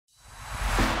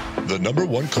the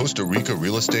 #1 Costa Rica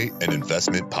real estate and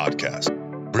investment podcast,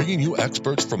 bringing you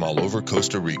experts from all over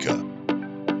Costa Rica.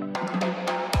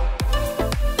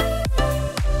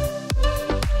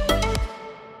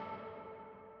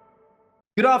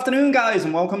 Good afternoon, guys,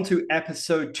 and welcome to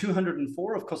episode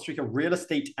 204 of Costa Rica Real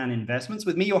Estate and Investments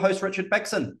with me, your host, Richard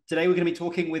Beckson. Today, we're going to be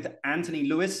talking with Anthony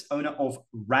Lewis, owner of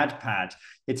Radpad.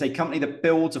 It's a company that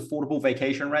builds affordable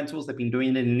vacation rentals. They've been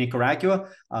doing it in Nicaragua.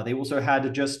 They also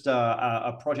had just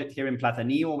a project here in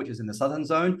Platanillo, which is in the southern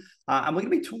zone. And we're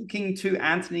going to be talking to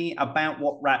Anthony about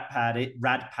what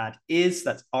Radpad is.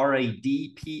 That's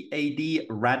R-A-D-P-A-D,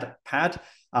 Radpad.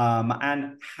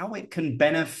 And how it can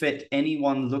benefit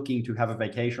anyone looking to have a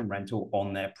vacation rental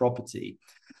on their property.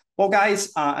 Well,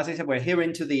 guys, as I said, we're here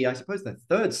into the, I suppose, the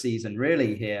third season,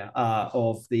 really, here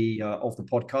of the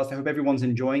podcast. I hope everyone's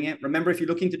enjoying it. Remember, if you're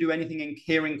looking to do anything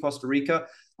here in Costa Rica,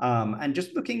 and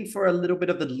just looking for a little bit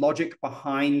of the logic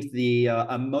behind the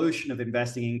emotion of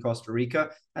investing in Costa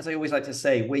Rica, as I always like to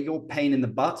say, we're your pain in the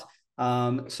butt.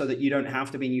 So that you don't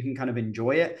have to be, and you can kind of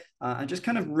enjoy it, and just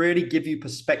kind of really give you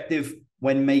perspective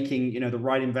when making, the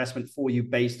right investment for you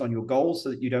based on your goals,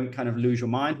 so that you don't kind of lose your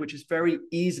mind, which is very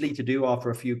easily to do after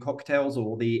a few cocktails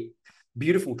or the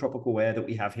beautiful tropical air that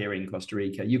we have here in Costa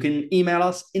Rica. You can email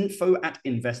us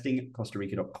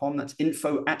info@investingcostarica.com. That's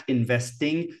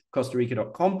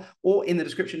info@investingcostarica.com, or in the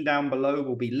description down below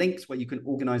will be links where you can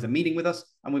organize a meeting with us,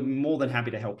 and we'll be more than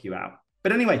happy to help you out.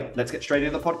 But anyway, let's get straight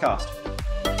into the podcast.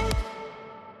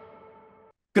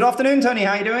 Good afternoon, Tony.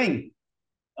 How are you doing?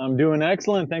 I'm doing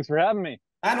excellent. Thanks for having me.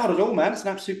 Not at all, man. It's an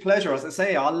absolute pleasure. As I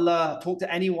say, I'll talk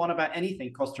to anyone about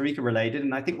anything Costa Rica related.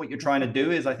 And I think what you're trying to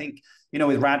do is, I think,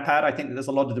 with Radpad, I think that there's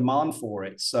a lot of demand for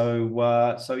it.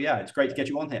 So yeah, it's great to get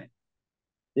you on here.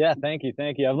 Yeah, thank you.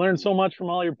 Thank you. I've learned so much from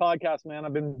all your podcasts, man.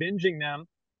 I've been binging them.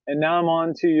 And now I'm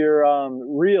on to your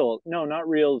reels. No, not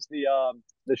reels, the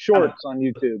shorts on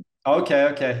YouTube.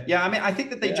 Okay. Yeah, I mean, I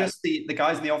think that they just, the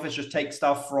guys in the office just take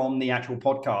stuff from the actual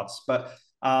podcasts. But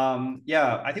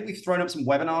yeah, I think we've thrown up some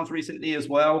webinars recently as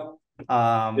well,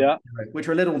 which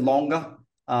are a little longer.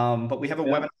 But we have a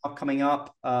webinar coming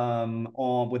up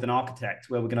with an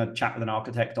architect, where we're going to chat with an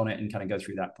architect on it and kind of go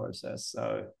through that process.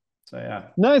 So yeah.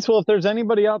 Nice. Well, if there's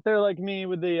anybody out there like me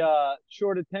with the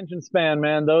short attention span,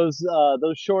 man, those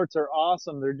shorts are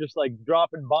awesome. They're just like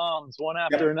dropping bombs one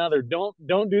after another. Don't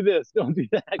do this. Don't do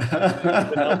that. It's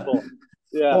been helpful.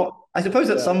 Yeah. Well, I suppose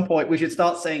at some point we should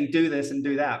start saying do this and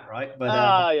do that, right? But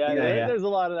there's a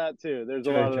lot of that too. There's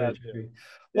a lot of that too.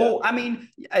 Well, I mean,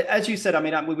 as you said, I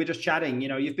mean, we were just chatting,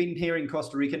 you've been here in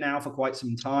Costa Rica now for quite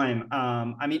some time.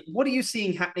 I mean, what are you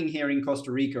seeing happening here in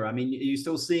Costa Rica? I mean, are you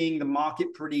still seeing the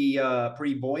market pretty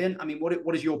buoyant? I mean,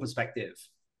 what is your perspective?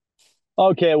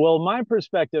 Okay, well, my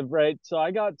perspective, right? So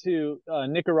I got to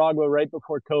Nicaragua right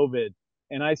before COVID,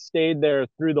 and I stayed there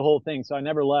through the whole thing. So I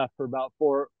never left for about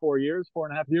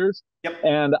 4.5 years. Yep.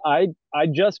 And I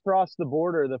just crossed the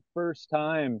border the first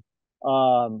time,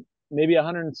 maybe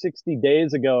 160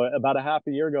 days ago, about a half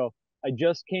a year ago. I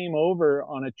just came over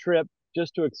on a trip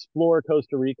just to explore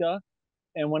Costa Rica.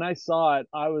 And when I saw it,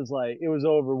 I was like, it was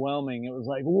overwhelming. It was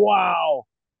like, wow.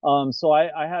 So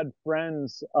I had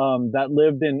friends that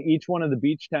lived in each one of the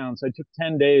beach towns. So I took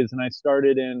 10 days and I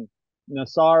started in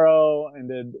Nassau and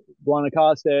did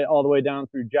Guanacaste all the way down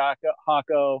through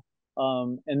Jaco,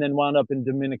 and then wound up in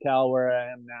Dominical, where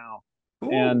I am now.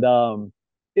 Ooh. And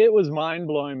it was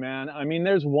mind-blowing, man. I mean,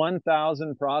 there's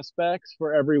 1,000 prospects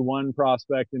for every one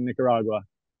prospect in Nicaragua.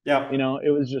 Yeah.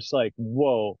 It was just like,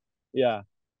 whoa. Yeah.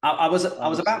 I was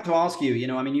about to ask you,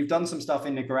 I mean, you've done some stuff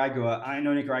in Nicaragua. I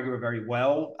know Nicaragua very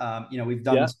well. We've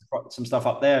done some stuff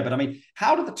up there, but I mean,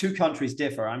 how do the two countries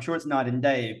differ? I'm sure it's night and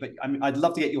day, but I mean, I'd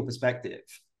love to get your perspective.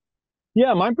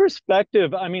 Yeah, my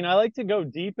perspective, I mean, I like to go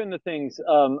deep into things.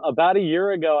 About a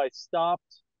year ago, I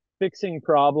stopped fixing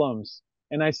problems,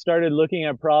 and I started looking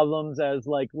at problems as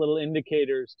like little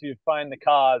indicators to find the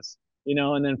cause,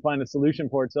 and then find a solution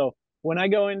for it. So when I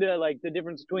go into like the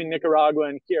difference between Nicaragua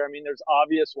and here, I mean, there's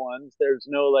obvious ones. There's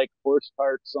no like horse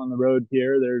parts on the road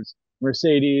here. There's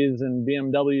Mercedes and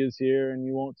BMWs here, and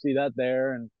you won't see that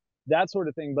there, and that sort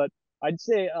of thing. But I'd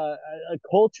say a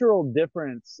cultural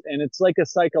difference, and it's like a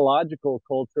psychological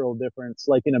cultural difference,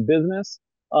 like in a business.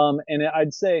 And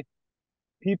I'd say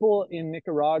people in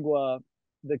Nicaragua,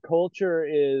 the culture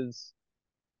is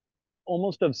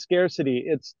almost of scarcity.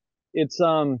 It's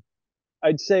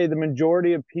I'd say the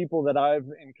majority of people that I've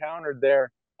encountered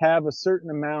there have a certain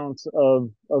amount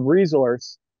of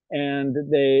resource, and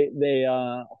they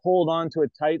hold on to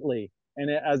it tightly. And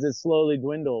as it slowly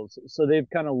dwindles, so they've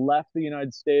kind of left the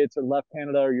United States or left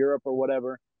Canada or Europe or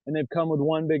whatever, and they've come with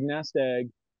one big nest egg,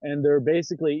 and they're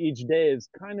basically each day is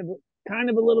kind of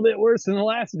a little bit worse than the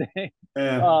last day.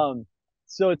 Yeah.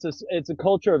 So it's a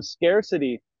culture of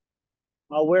scarcity.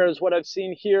 Whereas what I've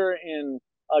seen here in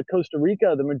Costa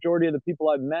Rica, the majority of the people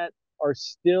I've met are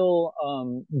still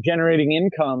generating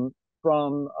income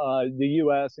from the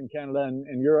U.S. and Canada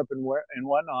and Europe and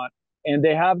whatnot, and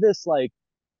they have this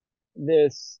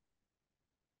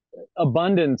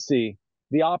abundancy,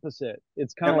 the opposite.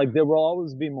 It's kind of like there will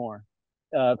always be more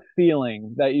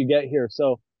feeling that you get here.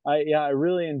 So I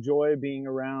really enjoy being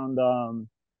around a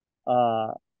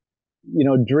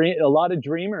lot of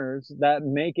dreamers that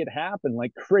make it happen,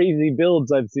 like crazy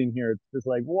builds I've seen here. It's just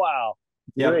like, wow,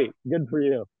 great, good for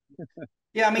you.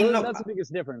 Yeah, I mean, so look, that's the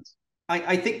biggest difference.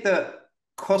 I think that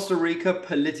Costa Rica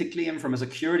politically and from a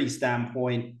security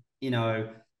standpoint,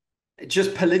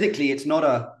 just politically, it's not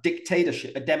a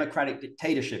dictatorship, a democratic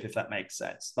dictatorship, if that makes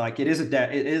sense. Like it is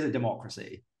a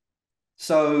democracy.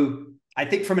 So I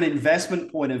think from an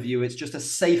investment point of view, it's just a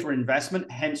safer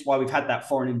investment. Hence why we've had that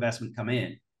foreign investment come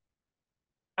in.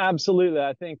 Absolutely.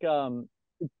 I think to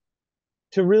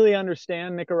really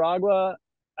understand Nicaragua,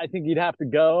 I think you'd have to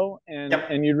go and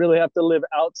you'd really have to live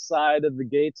outside of the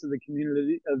gates of the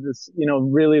community of this,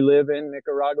 really live in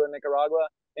Nicaragua,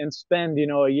 and spend,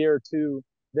 a year or two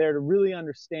there to really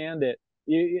understand it.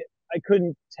 I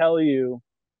couldn't tell you,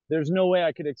 there's no way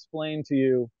I could explain to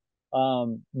you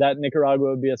that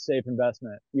Nicaragua would be a safe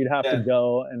investment. You'd have to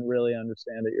go and really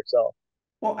understand it yourself.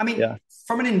 Well, I mean,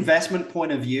 from an investment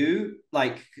point of view,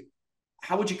 like,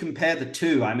 how would you compare the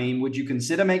two? I mean, would you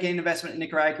consider making an investment in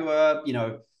Nicaragua?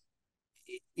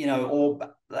 Or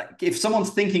like if someone's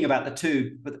thinking about the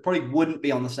two, but they probably wouldn't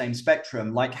be on the same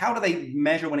spectrum. Like, how do they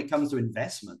measure when it comes to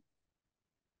investment?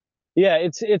 Yeah,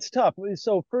 it's tough.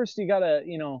 So first, you gotta,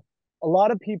 a lot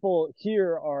of people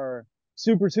here are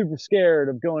super scared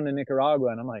of going to Nicaragua,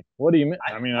 and I'm like, what do you mean?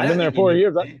 I mean, I've been there 4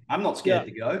 years. I'm not scared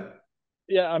to go.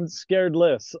 Yeah, I'm scared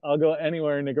less. I'll go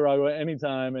anywhere in Nicaragua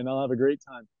anytime and I'll have a great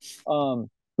time.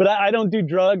 But I don't do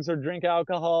drugs or drink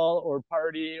alcohol or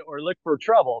party or look for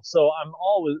trouble. So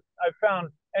I've found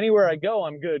anywhere I go,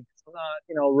 I'm good. I'm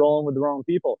not, rolling with the wrong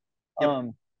people.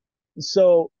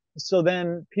 So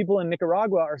then people in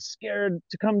Nicaragua are scared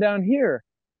to come down here.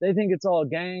 They think it's all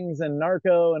gangs and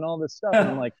narco and all this stuff.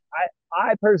 And I'm like,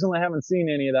 I personally haven't seen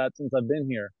any of that since I've been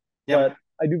here, but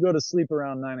I do go to sleep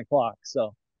around 9 o'clock.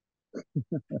 So.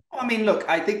 I mean, look,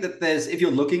 I think that if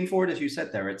you're looking for it, as you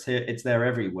said there, it's here, it's there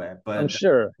everywhere. But I'm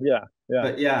sure, yeah.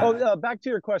 But yeah. Oh, back to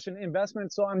your question,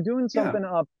 investment. So I'm doing something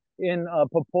up in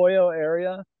Popoyo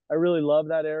area. I really love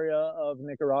that area of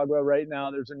Nicaragua right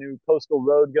now. There's a new coastal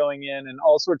road going in, and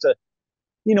all sorts of,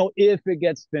 if it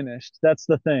gets finished, that's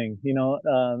the thing.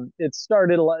 Nicaragua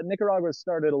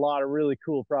started a lot of really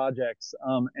cool projects,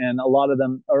 and a lot of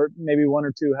them, or maybe one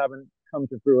or two, haven't come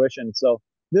to fruition. So.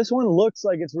 This one looks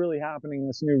like it's really happening,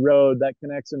 this new road that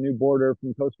connects a new border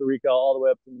from Costa Rica all the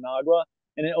way up to Managua,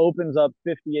 and it opens up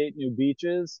 58 new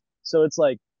beaches. So it's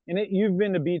like, you've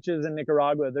been to beaches in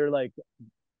Nicaragua, they're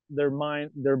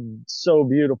so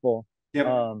beautiful.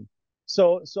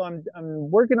 So I'm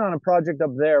working on a project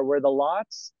up there where the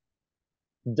lots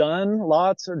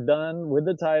are done with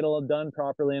the title, done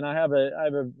properly, and I have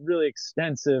a really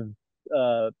extensive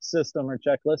system or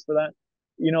checklist for that.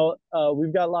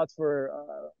 We've got lots for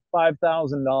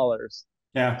 $5,000.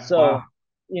 Yeah. So,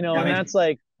 and that's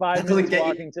like 5 minutes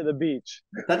walking to the beach.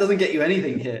 That doesn't get you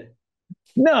anything here.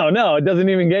 No, it doesn't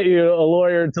even get you a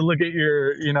lawyer to look at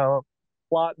your,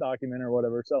 plot document or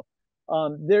whatever. So,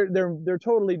 they're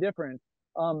totally different.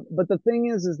 But the thing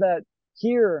is that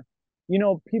here,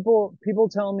 people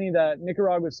tell me that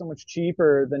Nicaragua is so much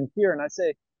cheaper than here, and I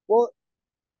say, well,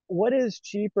 what is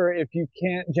cheaper if you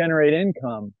can't generate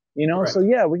income? So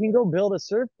yeah, we can go build a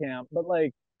surf camp, but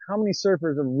like, how many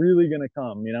surfers are really going to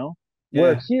come,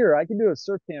 Where here, I can do a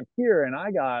surf camp here and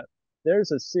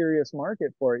there's a serious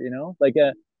market for it, like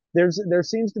there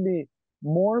seems to be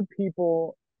more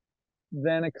people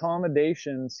than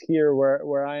accommodations here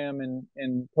where I am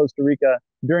in Costa Rica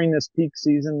during this peak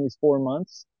season, these 4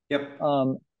 months.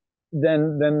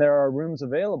 Then there are rooms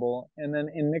available. And then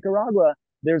in Nicaragua,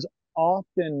 there's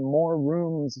often more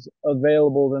rooms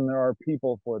available than there are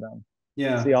people for them.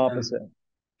 It's the opposite.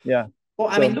 Well,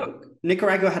 I mean, look,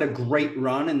 Nicaragua had a great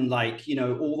run and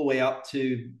all the way up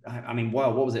to,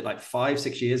 wow, what was it, like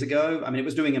 5-6 years ago? I mean, it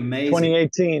was doing amazing.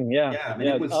 2018,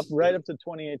 it was up right up to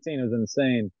 2018. It was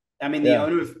insane. I mean, the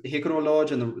owner of Hickory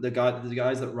Lodge and the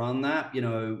guys that run that,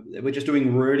 we're just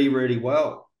doing really, really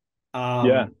well.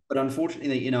 But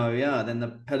unfortunately, then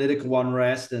the political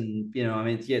unrest and,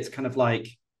 it's kind of like,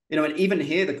 And even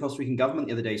here, the Costa Rican government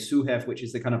the other day, SUHEF, which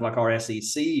is the kind of like our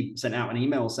SEC, sent out an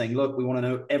email saying, look, we want to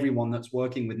know everyone that's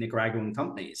working with Nicaraguan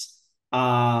companies.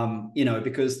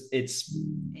 Because it's,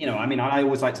 I mean, I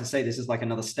always like to say this is like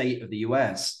another state of the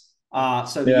US.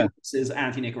 So the US is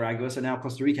anti-Nicaragua. So now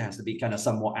Costa Rica has to be kind of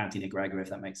somewhat anti-Nicaragua, if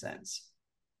that makes sense.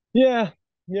 Yeah.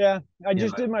 I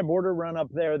just did my border run up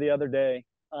there the other day.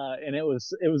 And it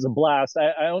was a blast.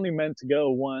 I only meant to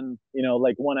go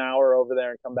like 1 hour over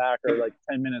there and come back, or like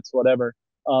 10 minutes, whatever.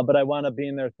 But I wound up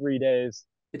being there 3 days.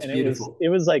 It's and beautiful. It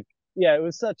was like, yeah, it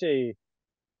was such a,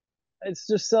 it's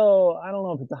just so, I don't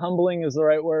know if it's humbling is the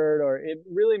right word, or it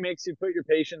really makes you put your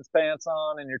patience pants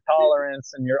on and your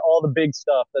tolerance and all the big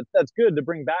stuff that's good to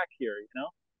bring back here,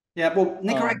 Yeah, well,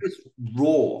 Nicaragua's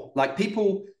raw. Like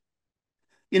people,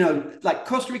 like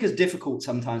Costa Rica is difficult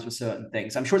sometimes for certain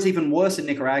things. I'm sure it's even worse in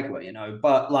Nicaragua,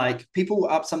 but like people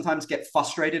up sometimes get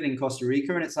frustrated in Costa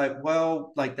Rica, and it's like,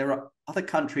 well, like there are other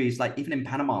countries, like even in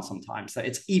Panama sometimes, that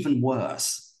it's even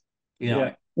worse,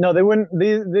 Yeah. No, they wouldn't.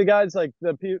 The guys like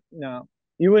no,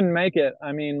 you wouldn't make it.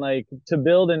 I mean, like to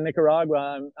build in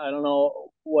Nicaragua, I don't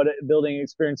know what building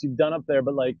experience you've done up there,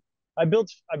 but like I built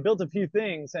a few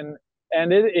things, and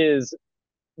it is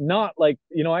not like,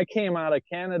 I came out of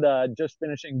Canada just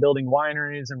finishing building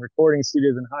wineries and recording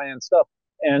studios and high end stuff.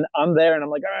 And I'm there and I'm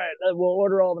like, all right, we'll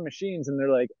order all the machines. And they're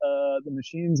like, the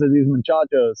machines are these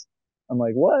muchachos. I'm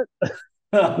like, what?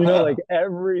 Like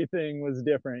everything was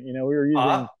different. We were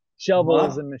using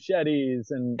shovels and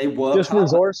machetes and they work just hard.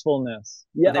 Resourcefulness.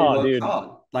 Yeah. They work dude. hard.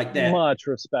 Like that. Much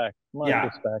respect.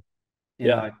 Respect.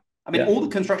 I mean, all the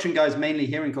construction guys mainly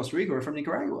here in Costa Rica are from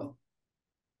Nicaragua.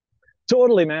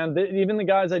 Totally, man. Even the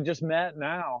guys I just met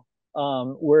now,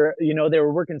 were, they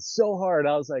were working so hard.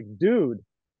 I was like, dude,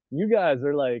 you guys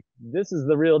are like, this is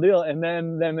the real deal. And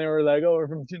then they were like, oh, we're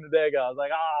from Chinadega. I was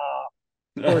like,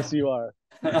 of course you are.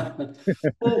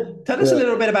 Well, tell us a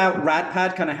little bit about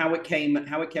Radpad, kind of how it came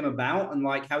about, and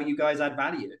like how you guys add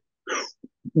value.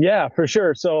 Yeah, for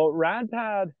sure. So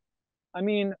Radpad, I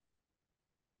mean,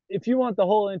 if you want the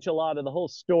whole enchilada, the whole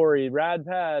story,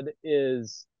 Radpad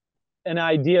is an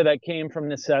idea that came from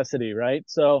necessity, right?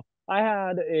 So I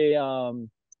had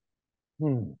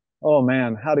oh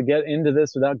man, how to get into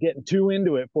this without getting too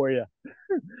into it for you.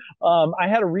 I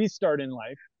had a restart in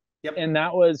life, and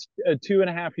that was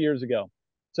 2.5 years ago.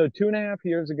 So 2.5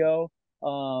 years ago,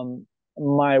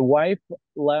 my wife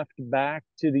left back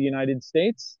to the United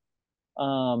States,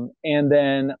 and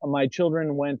then my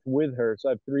children went with her. So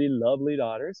I have 3 lovely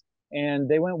daughters, and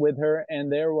they went with her,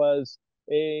 and there was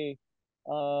a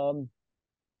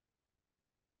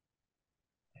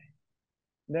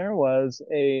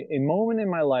moment in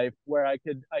my life where I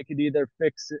could either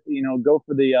fix, go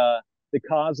for the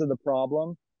cause of the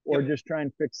problem, or just try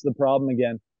and fix the problem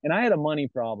again. And I had a money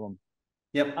problem.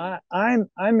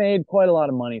 I made quite a lot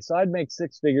of money, so I'd make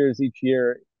 6 figures each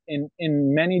year in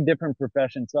many different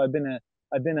professions. So I've been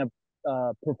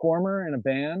a performer in a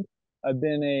band. I've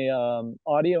been a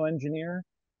audio engineer,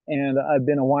 and I've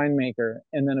been a winemaker,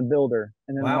 and then a builder,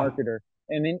 and then a marketer.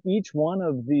 And in each one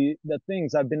of the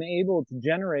things, I've been able to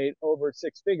generate over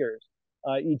 6 figures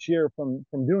each year from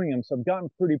doing them. So I've gotten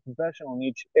pretty professional in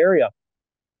each area.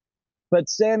 But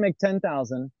say I make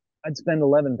 10,000, I'd spend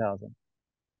 11,000.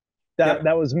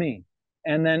 That was me.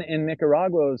 And then in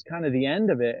Nicaragua, it was kind of the end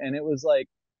of it, and it was like,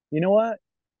 you know what?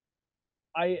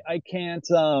 I can't.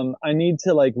 I need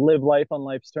to like live life on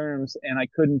life's terms, and I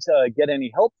couldn't get any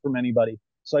help from anybody.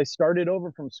 So I started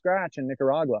over from scratch in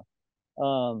Nicaragua.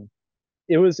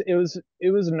 It was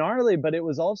gnarly, but it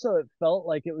was also, it felt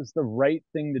like it was the right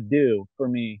thing to do for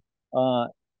me. I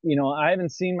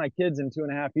haven't seen my kids in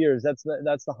 2.5 years. That's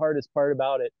the hardest part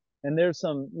about it. And there's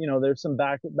some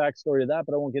backstory to that,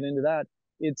 but I won't get into that.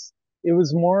 It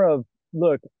was more of,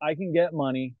 look, I can get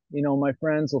money. My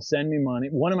friends will send me money.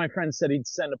 One of my friends said he'd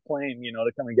send a plane,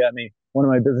 to come and get me. One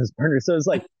of my business partners. So it's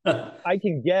like, I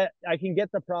can get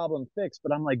the problem fixed,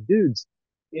 but I'm like, dudes,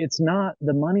 it's not,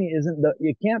 the money isn't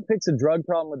you can't fix a drug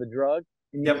problem with a drug,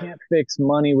 and you can't fix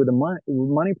money with a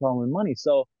money problem with money.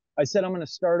 So I said, I'm going to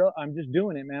start up. I'm just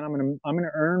doing it, man. I'm going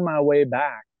to earn my way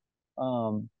back,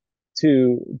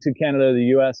 to Canada,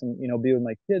 the US, and, be with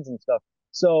my kids and stuff.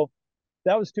 So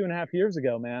that was 2.5 years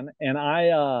ago, man. And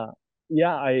I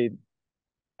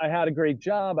had a great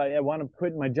job. I wound up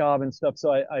quitting my job and stuff.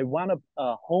 So I wound up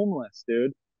homeless,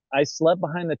 dude. I slept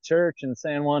behind the church in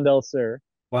San Juan del Sur.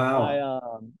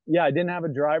 Wow. I didn't have a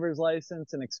driver's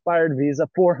license, an expired visa,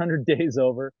 400 days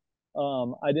over.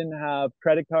 I didn't have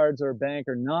credit cards or a bank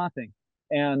or nothing.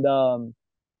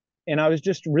 And I was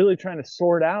just really trying to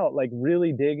sort out, like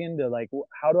really dig into like,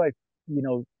 how do I,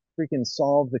 freaking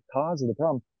solve the cause of the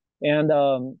problem. And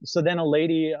so then a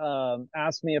lady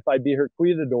asked me if I'd be her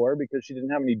cuidador because she didn't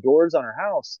have any doors on her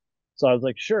house. So I was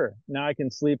like, sure. Now I can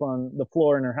sleep on the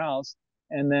floor in her house.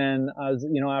 And then I was,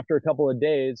 after a couple of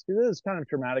days, because it was kind of a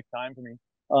traumatic time for me.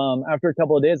 After a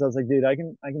couple of days, I was like, dude, I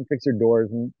can fix her doors.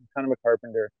 And I'm kind of a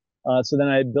carpenter. So then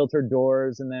I built her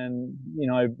doors, and then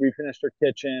I refinished her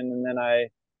kitchen, and then I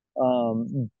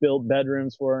built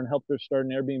bedrooms for her and helped her start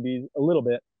an Airbnb a little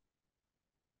bit.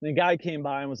 And the guy came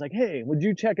by and was like, "Hey, would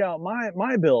you check out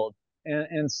my build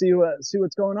and see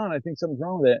what's going on? I think something's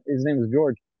wrong with it." His name was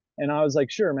George, and I was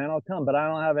like, "Sure, man, I'll come, but I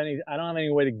don't have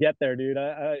any way to get there, dude.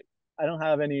 I don't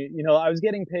have any. I was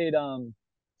getting paid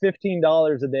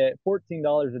 $15 a day,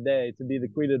 $14 a day to be the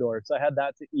cuidador, so I had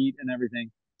that to eat and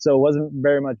everything. So it wasn't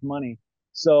very much money.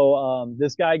 So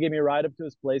this guy gave me a ride up to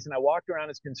his place, and I walked around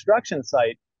his construction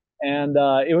site, and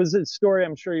it was a story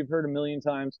I'm sure you've heard a million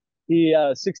times. He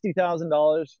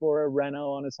 $60,000 for a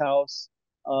reno on his house.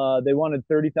 They wanted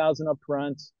 30,000 up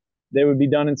front. They would be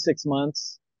done in 6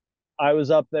 months. I was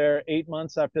up there 8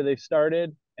 months after they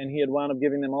started, and he had wound up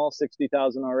giving them all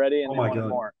 60,000 already, and Oh they my wanted God.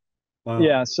 more. Wow.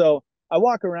 Yeah, so I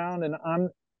walk around, and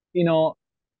you know,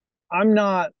 I'm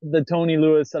not the Tony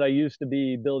Lewis that I used to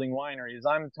be building wineries.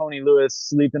 I'm Tony Lewis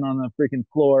sleeping on the freaking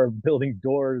floor building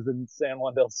doors in San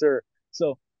Juan del Sur.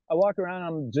 So I walk around,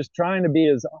 I'm just trying to be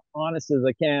as honest as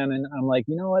I can. And I'm like,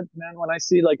 you know what, man, when I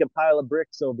see like a pile of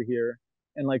bricks over here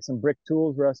and like some brick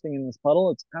tools rusting in this puddle,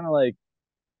 it's kind of like,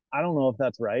 I don't know if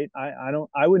that's right.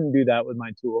 I wouldn't do that with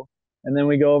my tool. And then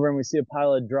we go over and we see a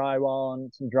pile of drywall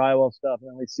and some drywall stuff. And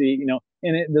then we see,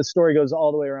 the story goes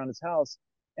all the way around his house.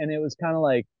 And it was kind of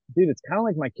like, dude, it's kind of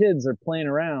like my kids are playing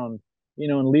around,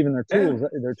 and leaving their Yeah. tools,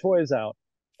 their toys out.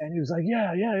 And he was like,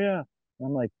 yeah, yeah, yeah. And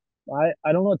I'm like,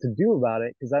 I don't know what to do about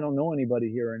it because I don't know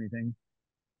anybody here or anything.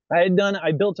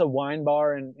 I built a wine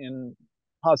bar in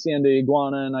Hacienda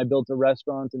Iguana, and I built a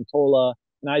restaurant in Tola,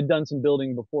 and I'd done some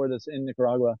building before this in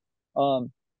Nicaragua.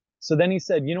 Um, so then he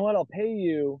said, you know what, I'll pay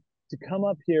you to come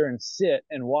up here and sit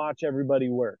and watch everybody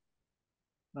work.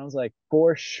 And I was like,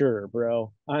 for sure,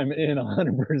 bro, I'm in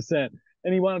 100%.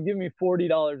 And he wound up giving me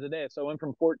 $40 a day. So I went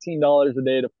from $14 a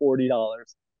day to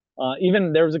 $40.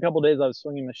 Even there was a couple of days I was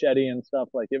swinging machete and stuff.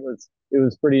 Like it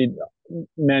was pretty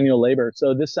manual labor.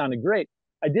 So this sounded great.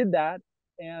 I did that,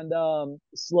 and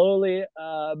slowly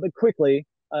but quickly,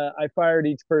 I fired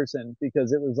each person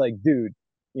because it was like, dude,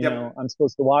 Yep. I'm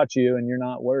supposed to watch you and you're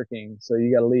not working, so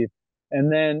you got to leave. And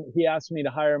then he asked me to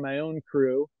hire my own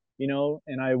crew,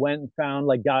 and I went and found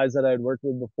like guys that I had worked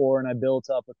with before, and I built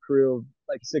up a crew of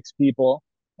like 6 people.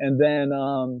 And then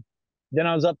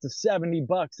I was up to $70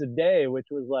 a day, which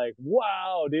was like,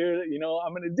 wow, dude,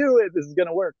 I'm gonna do it. This is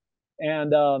gonna work.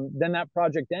 And then that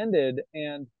project ended,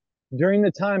 and during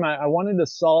the time I wanted to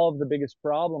solve the biggest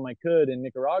problem I could in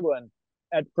Nicaragua. And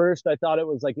at first I thought it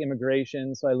was like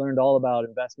immigration, so I learned all about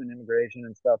investment immigration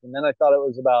and stuff. And then I thought it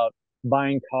was about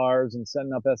buying cars and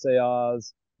setting up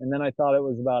SARs. And then I thought it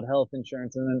was about health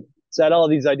insurance, and then said all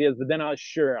these ideas. But then I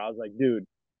was like, dude,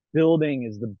 building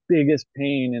is the biggest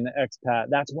pain in the expat.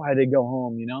 That's why they go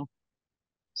home.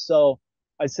 So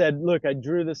I said, look, I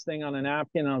drew this thing on a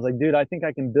napkin, and I was like, dude, I think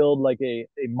I can build like a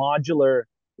modular,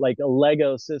 like a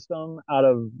Lego system out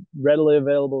of readily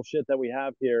available shit that we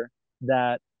have here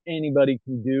that anybody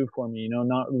can do for me,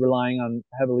 not relying on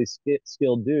heavily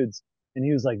skilled dudes. And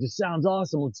he was like, this sounds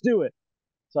awesome. Let's do it.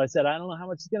 So I said, I don't know how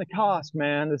much it's going to cost,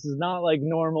 man. This is not like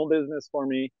normal business for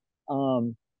me.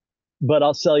 Um, but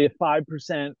I'll sell you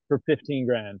 5% for 15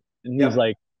 grand. And he was Yep.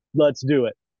 like, let's do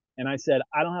it. And I said,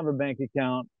 I don't have a bank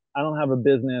account. I don't have a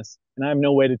business, and I have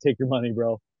no way to take your money,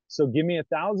 bro. So give me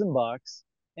 $1,000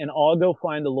 and I'll go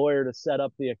find a lawyer to set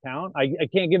up the account. I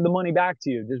can't give the money back to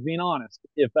you. Just being honest.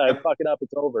 If I Yep. fuck it up,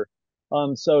 it's over.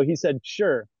 So he said,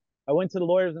 sure. I went to the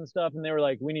lawyers and stuff, and they were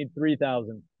like, we need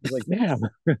 3,000. I was like, damn.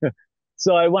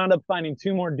 So I wound up finding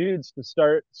two more dudes to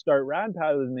start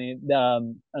Radpad with me,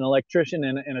 an electrician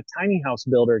and a tiny house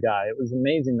builder guy. It was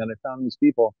amazing that I found these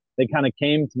people. They kind of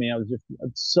came to me. I was just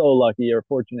so lucky or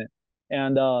fortunate.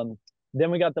 And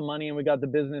then we got the money and we got the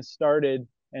business started.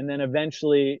 And then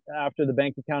eventually, after the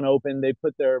bank account opened, they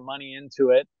put their money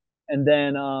into it. And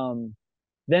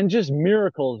then just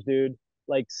miracles, dude.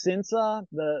 Like Cinsa,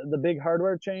 the big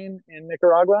hardware chain in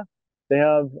Nicaragua, they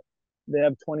have they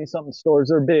have 20 something stores.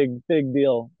 They're big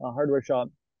deal, a hardware shop.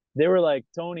 They were like,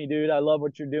 Tony, dude, I love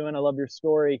what you're doing. I love your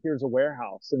story. Here's a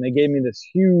warehouse. And they gave me this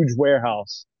huge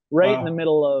warehouse right in the Wow.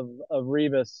 middle of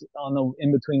Rivas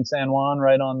in between San Juan,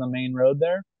 right on the main road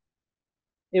there.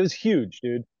 It was huge,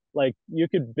 dude. Like you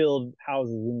could build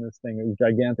houses in this thing. It was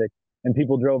gigantic, and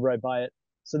people drove right by it.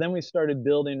 So then we started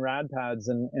building Radpads,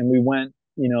 and we went,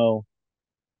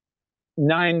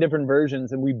 9 different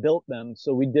versions, and we built them.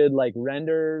 So we did like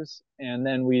renders, and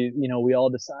then we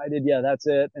all decided, yeah, that's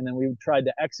it. And then we tried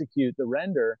to execute the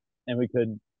render, and we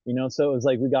could, so it was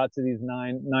like we got to these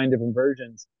nine different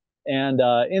versions. And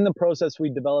in the process, we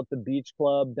developed a beach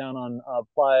club down on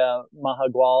Playa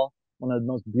Mahagual, one of the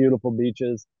most beautiful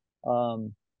beaches.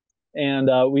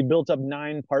 And we built up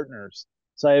 9 partners.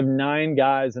 So I have 9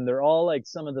 guys, and they're all like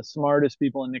some of the smartest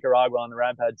people in Nicaragua on the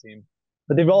Radpad team.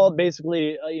 But they've all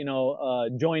basically,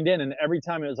 joined in. And every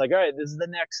time it was like, all right, this is the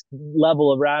next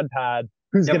level of Radpad.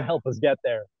 Who's going to help us get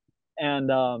there? And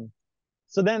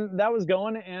so then that was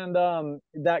going, and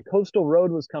that coastal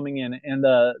road was coming in, and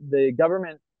the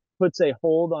government puts a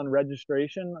hold on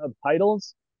registration of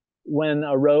titles when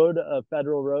a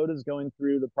federal road is going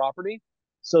through the property.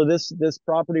 So this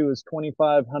property was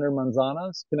 2,500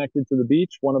 manzanas connected to the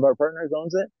beach. One of our partners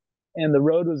owns it, and the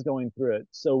road was going through it.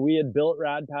 So we had built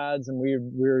Radpads, and we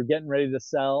were getting ready to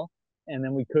sell, and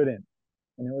then we couldn't.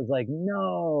 And it was like,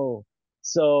 no.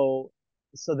 So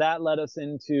that led us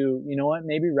into, you know what,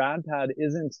 maybe Radpad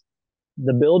isn't,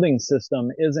 the building system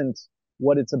isn't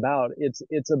what it's about.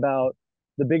 It's about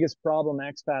the biggest problem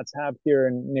expats have here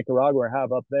in Nicaragua, or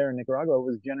have up there in Nicaragua,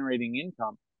 was generating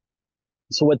income.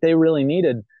 So what they really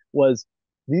needed was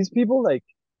these people, like,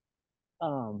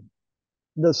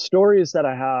 the stories that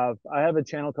I have a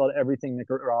channel called Everything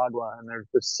Nicaragua, and there's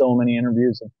just so many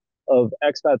interviews of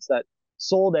expats that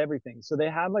sold everything. So they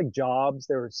had like jobs,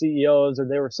 they were CEOs, or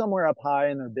they were somewhere up high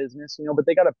in their business, but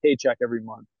they got a paycheck every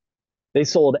month. They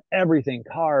sold everything,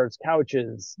 cars,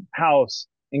 couches, house,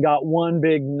 and got one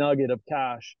big nugget of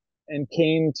cash and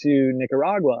came to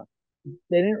Nicaragua.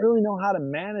 They didn't really know how to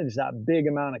manage that big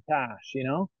amount of cash,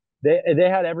 They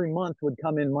had every month would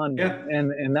come in money,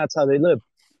 and that's how they lived.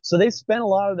 So they spent a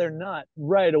lot of their nut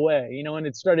right away, and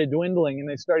it started dwindling, and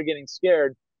they started getting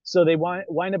scared. So they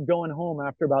wind up going home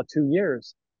after about 2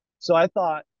 years. So I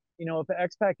thought, if an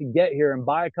expat could get here and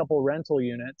buy a couple rental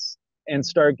units and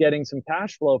start getting some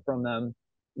cash flow from them,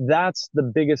 that's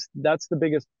the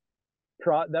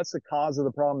cause of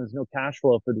the problem, is no cash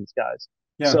flow for these guys.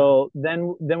 Yeah. So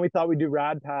then we thought we'd do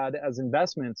Radpad as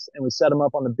investments, and we set them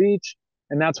up on the beach.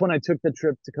 And that's when I took the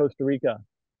trip to Costa Rica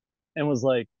and was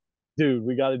like, dude,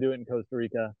 we got to do it in Costa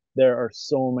Rica. There are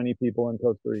so many people in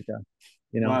Costa Rica,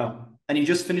 Wow. And you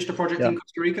just finished a project in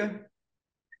Costa Rica?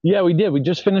 Yeah, we did. We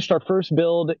just finished our first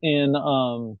build in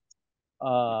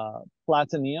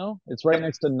Platanillo. It's right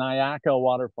next to Nyaca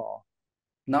waterfall.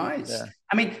 Nice. There.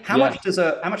 I mean, how much does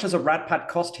a Radpad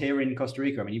cost here in Costa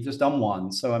Rica? I mean, you've just done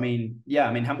one, so I mean,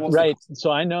 what's right?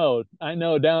 So I know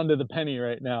down to the penny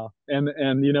right now, and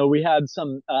we had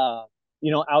some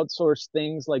outsourced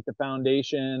things like the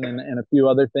foundation and a few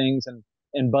other things,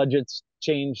 and budgets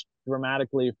changed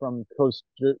dramatically from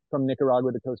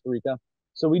Nicaragua to Costa Rica.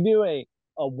 So we do a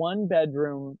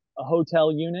 1-bedroom, a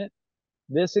hotel unit.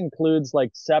 This includes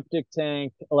like septic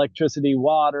tank, electricity,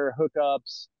 water,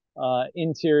 hookups,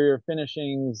 interior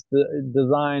finishings, the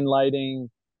design, lighting,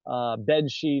 bed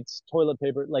sheets, toilet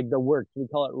paper, like the works. We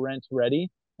call it rent ready,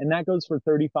 and that goes for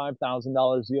 $35,000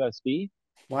 USD.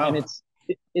 Wow! And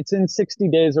it's in 60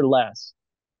 days or less.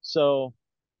 So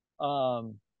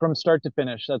from start to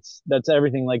finish, that's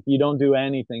everything. Like, you don't do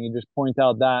anything; you just point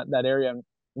out that area.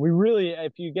 We really,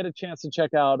 if you get a chance to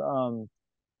check out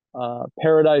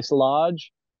Paradise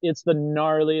Lodge, it's the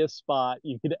gnarliest spot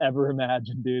you could ever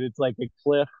imagine, dude. It's like a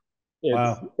cliff.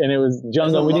 Wow. And it was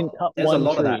jungle. We didn't cut one tree. There's a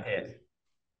lot of that here.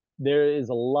 There is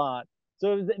a lot.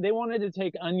 So they wanted to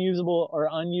take unusable or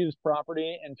unused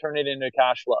property and turn it into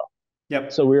cash flow.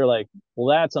 Yep. So we were like, well,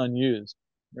 that's unused.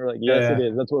 They were like, yes, it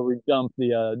is. That's where we dump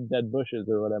the dead bushes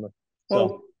or whatever.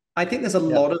 Well, I think there's a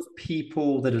lot of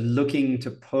people that are looking to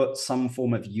put some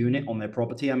form of unit on their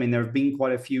property. I mean, there have been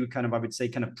quite a few kind of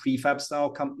prefab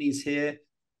style companies here.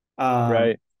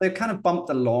 Right. They've kind of bumped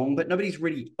along, but nobody's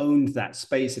really owned that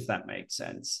space, if that makes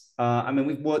sense. I mean,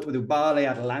 we've worked with Ubale,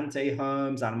 Adelante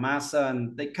Homes, Armasa,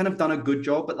 and they've kind of done a good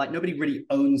job, but like nobody really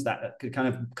owns that could kind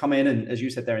of come in and, as you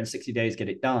said there, in 60 days, get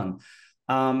it done.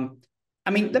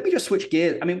 I mean, let me just switch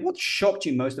gears. I mean, what shocked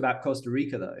you most about Costa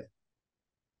Rica, though?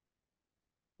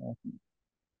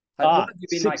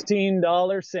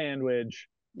 $16 sandwich.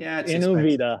 Yeah, it's in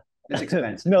Uvita. It's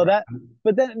expensive. But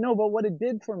what it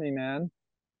did for me, man,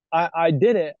 I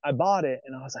did it. I bought it,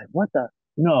 and I was like, "What the?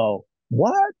 No,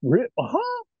 what?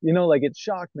 Like, it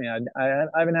shocked me. I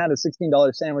haven't had a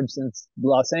 $16 sandwich since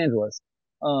Los Angeles,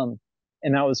 and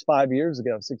that was 6 years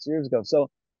ago. So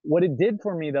what it did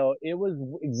for me, though, it was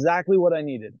exactly what I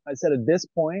needed. I said, at this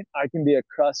point, I can be a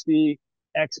crusty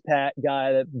expat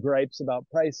guy that gripes about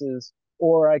prices,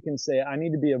 or I can say I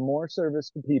need to be of more service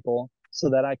to people so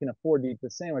that I can afford to eat the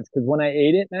sandwich. Because when I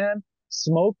ate it, man,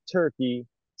 smoked turkey,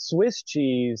 Swiss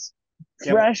cheese,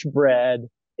 Yep. fresh bread.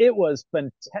 It was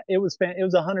fantastic. It was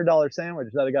 $100 sandwich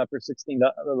that I got for 16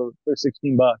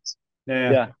 bucks.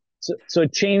 Yeah. Yeah. So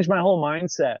it changed my whole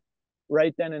mindset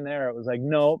right then and there. It was like,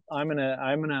 nope, I'm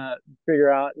gonna figure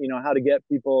out, how to get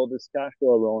people this cash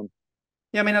flow rolling.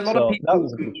 Yeah, I mean, So that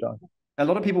was a good shock. a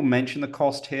lot of people mention the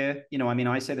cost here. I mean,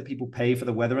 I say that people pay for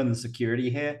the weather and the security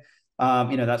here.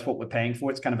 That's what we're paying for.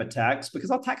 It's kind of a tax because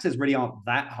our taxes really aren't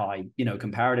that high,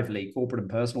 comparatively, corporate and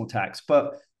personal tax.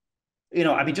 But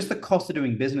I mean, just the cost of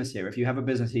doing business here. If you have a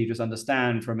business here, you just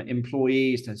understand from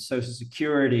employees to social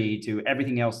security to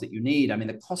everything else that you need. I mean,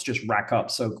 the costs just rack up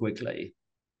so quickly.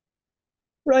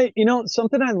 Right.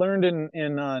 Something I learned in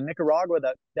Nicaragua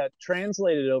that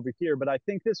translated over here, but I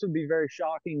think this would be very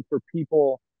shocking for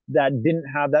people that didn't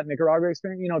have that Nicaragua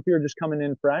experience. If you're just coming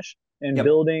in fresh and Yep.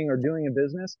 building or doing a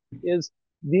business, is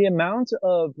the amount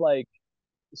of like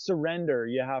surrender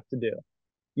you have to do.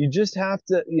 You just have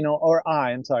to,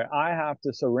 I'm sorry, I have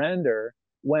to surrender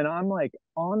when I'm like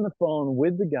on the phone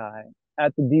with the guy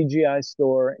at the DJI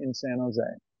store in San Jose.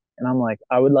 And I'm like,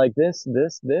 I would like this,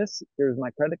 this, this. Here's my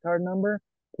credit card number.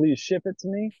 Please ship it to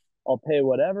me. I'll pay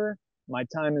whatever. My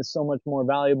time is so much more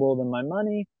valuable than my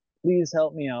money. Please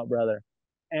help me out, brother.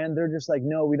 And they're just like,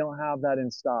 no, we don't have that in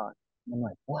stock. I'm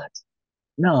like, what?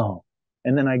 No.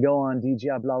 And then I go on DJI,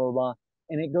 blah, blah, blah.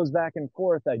 And it goes back and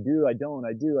forth. I do, I don't,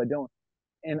 I do, I don't.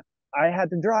 And I had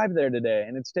to drive there today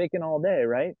and it's taken all day,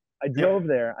 right? I drove Yep.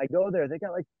 there. I go there. They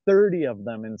got like 30 of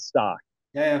them in stock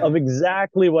Yeah. of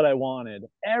exactly what I wanted.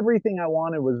 Everything I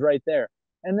wanted was right there.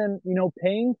 And then,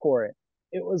 paying for it,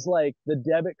 it was like the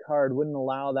debit card wouldn't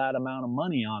allow that amount of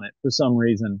money on it for some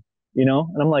reason, And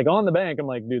I'm like on the bank, I'm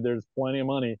like, dude, there's plenty of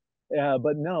money. Yeah,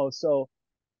 but no. So,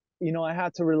 I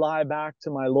had to rely back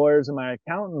to my lawyers and my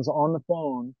accountants on the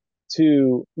phone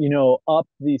to, up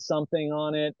the something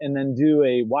on it and then do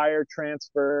a wire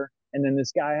transfer. And then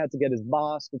this guy had to get his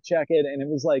boss to check it. And it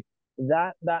was like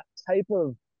that type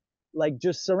of like,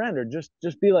 just surrender. Just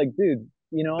be like, dude,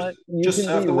 you know what? You Just can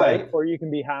surf be the right wave. or you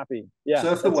can be happy. Yeah,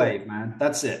 Surf the that's it. wave, man.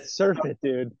 That's it. Surf it,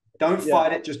 dude. Don't Yeah.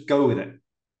 fight it. Just go with it.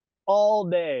 All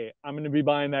day, I'm going to be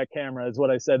buying that camera, is what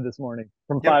I said this morning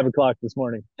from Yep. 5 o'clock this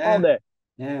morning. All Yeah. day.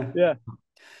 Yeah. Yeah.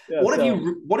 Yeah.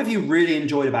 What have you really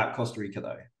enjoyed about Costa Rica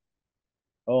though?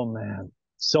 Oh man,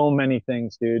 so many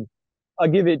things, dude. I'll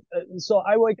give it. So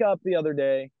I wake up the other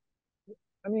day.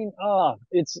 I mean,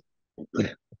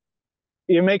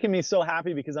 you're making me so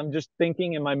happy because I'm just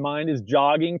thinking and my mind is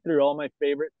jogging through all my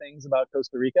favorite things about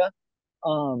Costa Rica.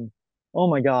 Um, oh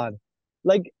my God,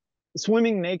 like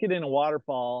swimming naked in a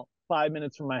waterfall 5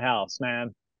 minutes from my house,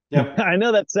 man. Yep. I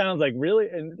know that sounds like really,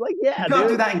 and like, You yeah, can't do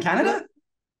dude. that in Canada?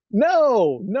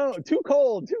 No, no, too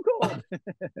cold, too cold.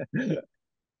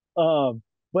 Um,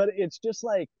 but it's just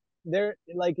like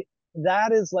like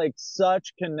that is like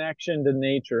such connection to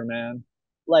nature, man.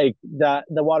 Like that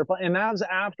the waterfall, and that was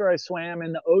after I swam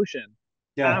in the ocean,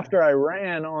 Yeah. after I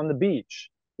ran on the beach,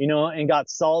 and got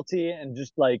salty and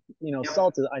just like Yep.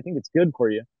 salted. I think it's good for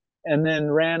you, and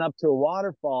then ran up to a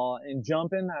waterfall and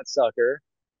jump in that sucker.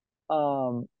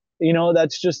 Um,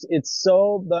 that's just it's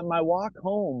so. But my walk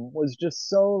home was just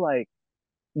so like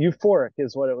euphoric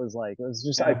is what it was like. It was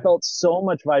just I Yeah. felt so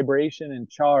much vibration and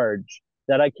charge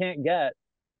that I can't get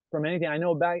from anything. I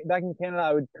know back in Canada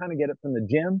I would kind of get it from the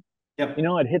gym. Yep.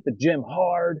 I'd hit the gym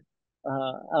hard,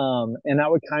 and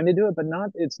that would kind of do it, but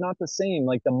not. It's not the same.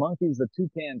 Like the monkeys, the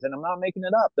toucans, and I'm not making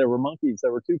it up. There were monkeys,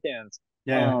 there were toucans,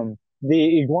 Yeah.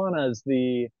 the iguanas,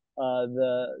 the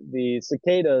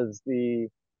cicadas, the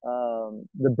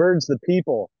birds, the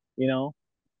people.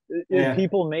 Yeah.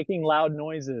 People making loud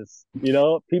noises,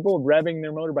 people revving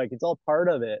their motorbike. It's all part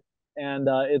of it. And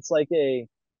it's like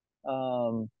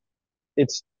um,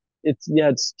 it's,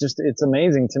 yeah, it's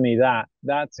amazing to me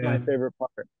that's my Yeah. favorite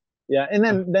part. Yeah. And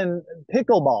then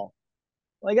pickleball.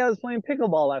 Like I was playing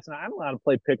pickleball last night. I'm allowed to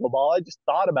play pickleball. I just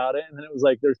thought about it. And then it was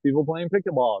like, there's people playing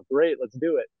pickleball. Great. Let's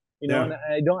do it. And Yeah.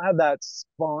 I don't have that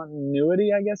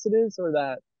spontaneity, I guess it is, or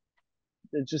that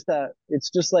it's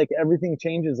just like everything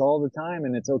changes all the time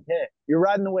and it's okay. You're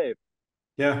riding the wave.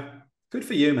 Yeah. Good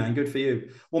for you, man. Good for you.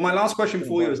 Well, my last question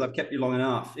for you is I've kept you long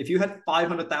enough. If you had Thank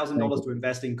 $500,000 you. to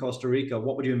invest in Costa Rica,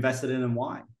 what would you invest it in and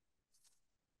why?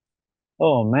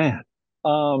 Oh man.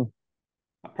 Um,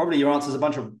 Probably your answer is a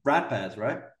bunch of Radpads,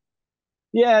 right?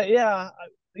 yeah, yeah.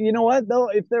 You know what though?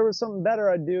 If there was something better,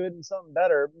 I'd do it and something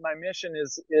better. My mission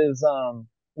is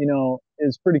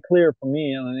pretty clear for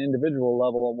me on an individual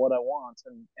level of what I want.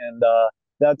 And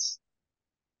that's,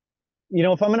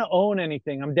 if I'm going to own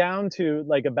anything, I'm down to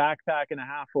like a backpack and a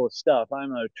half full of stuff.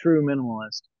 I'm a true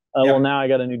minimalist. Well, Yep. now I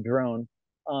got a new drone.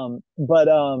 But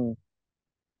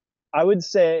I would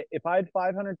say if I had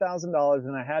 $500,000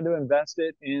 and I had to invest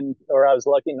it in, or I was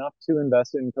lucky enough to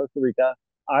invest it in Costa Rica,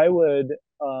 I would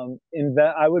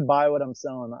invest. I would buy what I'm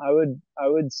selling. I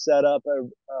would set up a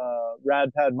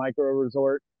Radpad micro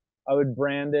resort. I would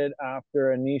brand it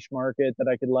after a niche market that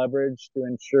I could leverage to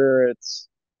ensure its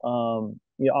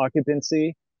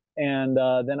occupancy, and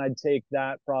then I'd take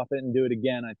that profit and do it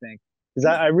again. I think because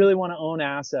I really want to own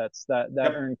assets that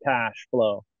Yep. earn cash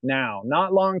flow now,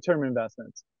 not long-term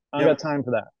investments. I don't Yep. got time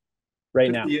for that right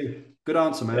Good now. for you. Good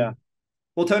answer, man. Yeah.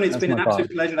 Well, Tony, it's That's been an my absolute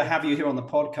thought. pleasure to have you here on the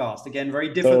podcast. Again,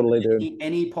 very different Totally, than dude.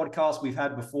 any podcast we've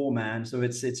had before, man. So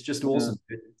it's just Yeah. awesome.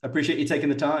 I appreciate you taking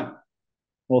the time.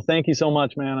 Well, thank you so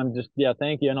much, man. Yeah,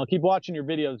 thank you. And I'll keep watching your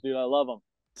videos, dude. I love them.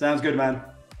 Sounds good, man.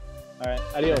 All right.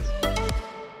 Adios.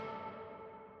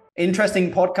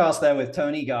 Interesting podcast there with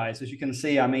Tony, guys. As you can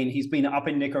see, I mean, he's been up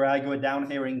in Nicaragua,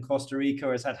 down here in Costa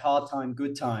Rica, has had hard time,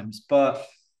 good times. But,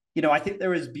 you know, I think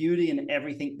there is beauty in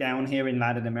everything down here in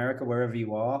Latin America, wherever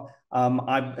you are.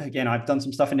 I've done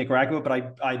some stuff in Nicaragua, but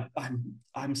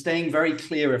I'm staying very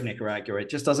clear of Nicaragua. It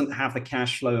just doesn't have the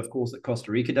cash flow, of course, that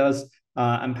Costa Rica does.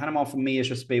 And Panama for me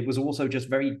it was also just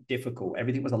very difficult.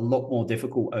 Everything was a lot more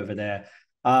difficult over there.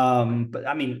 But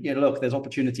I mean, you know, look, there's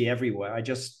opportunity everywhere. I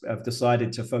just have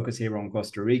decided to focus here on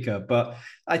Costa Rica. But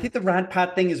I think the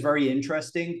Radpad thing is very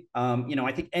interesting. You know,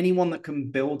 I think anyone that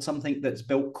can build something that's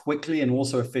built quickly and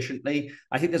also efficiently,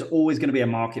 I think there's always going to be a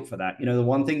market for that. You know, the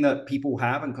one thing that people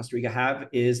have and Costa Rica have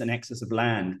is an excess of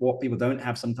land. What people don't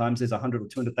have sometimes is $100,000 or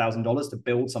 $200,000 to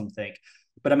build something.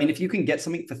 But I mean, if you can get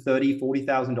something for $30,000,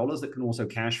 $40,000 that can also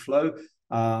cash flow,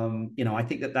 you know, I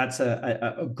think that's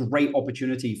a great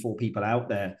opportunity for people out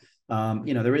there.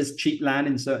 You know, there is cheap land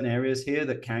in certain areas here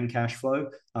that can cash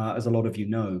flow, as a lot of you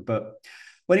know. But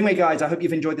well, anyway, guys, I hope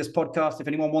you've enjoyed this podcast. If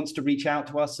anyone wants to reach out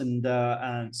to us and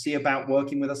see about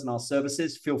working with us and our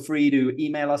services, feel free to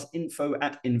email us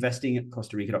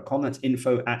info@investingcostarica.com. That's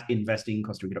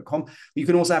info@investingcostarica.com. You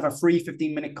can also have a free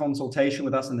 15-minute consultation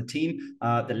with us and the team.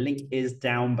 The link is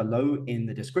down below in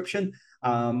the description.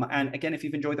 And again, if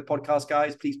you've enjoyed the podcast,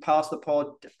 guys, please pass the pod,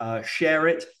 share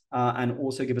it, and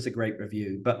also give us a great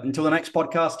review. But until the next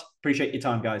podcast, appreciate your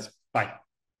time, guys. Bye.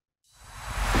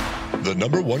 The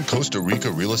 #1 Costa Rica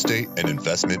real estate and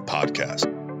investment podcast,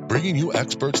 bringing you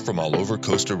experts from all over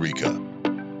Costa Rica.